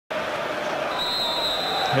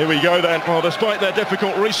Here we go then. Well, despite their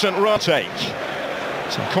difficult recent run take,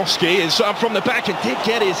 Tarkowski is up from the back and did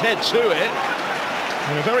get his head to it.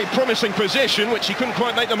 In a very promising position, which he couldn't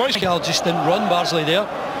quite make the most of. Just didn't run Barnsley there.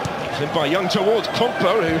 Sent by Young towards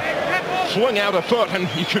Pogba, who flung out a foot, and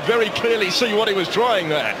you could very clearly see what he was trying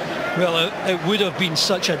there. Well, it would have been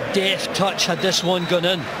such a deft touch had this one gone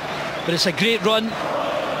in. But it's a great run.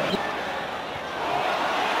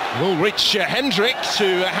 Will reach Hendrick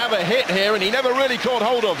to have a hit here, and he never really caught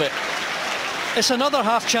hold of it. It's another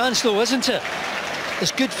half chance though, isn't it?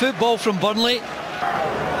 It's good football from Burnley.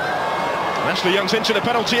 Ashley Young's into the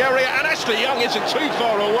penalty area, and Ashley Young isn't too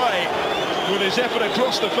far away with his effort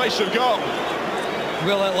across the face of goal.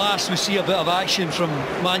 Well, at last we see a bit of action from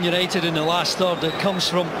Man United in the last third. It comes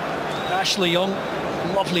from Ashley Young.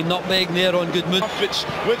 Lovely nutmeg there on good mood. It's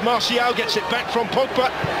with Martial, gets it back from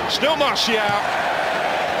Pogba. Still Martial.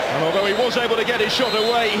 And although he was able to get his shot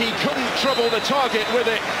away, he couldn't trouble the target with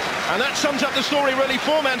it. And that sums up the story really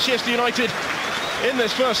for Manchester United in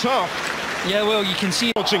this first half. Yeah, well, you can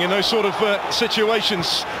see in those sort of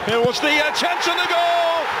situations. Here was the chance and the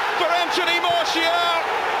goal for Anthony Martial.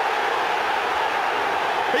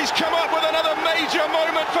 He's come up with another major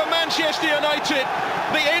moment for Manchester United.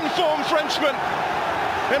 The in-form Frenchman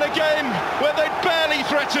in a game where they'd barely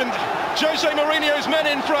threatened. Jose Mourinho's men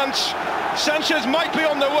in front. Sanchez might be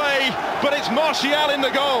on the way, but it's Martial in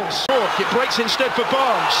the goals. It breaks instead for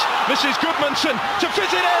Barnes. This is Goodmanson to fit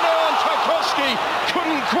it in on Tarkowski.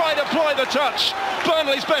 Couldn't quite apply the touch.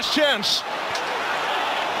 Burnley's best chance.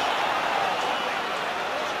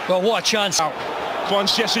 Well, what a chance.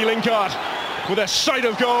 Finds Jesse Lingard with a sight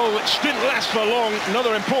of goal which didn't last for long.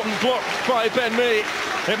 Another important block by Ben Mee.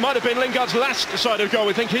 It might have been Lingard's last sight of goal.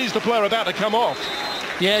 We think he's the player about to come off.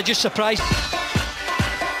 Yeah, just surprised.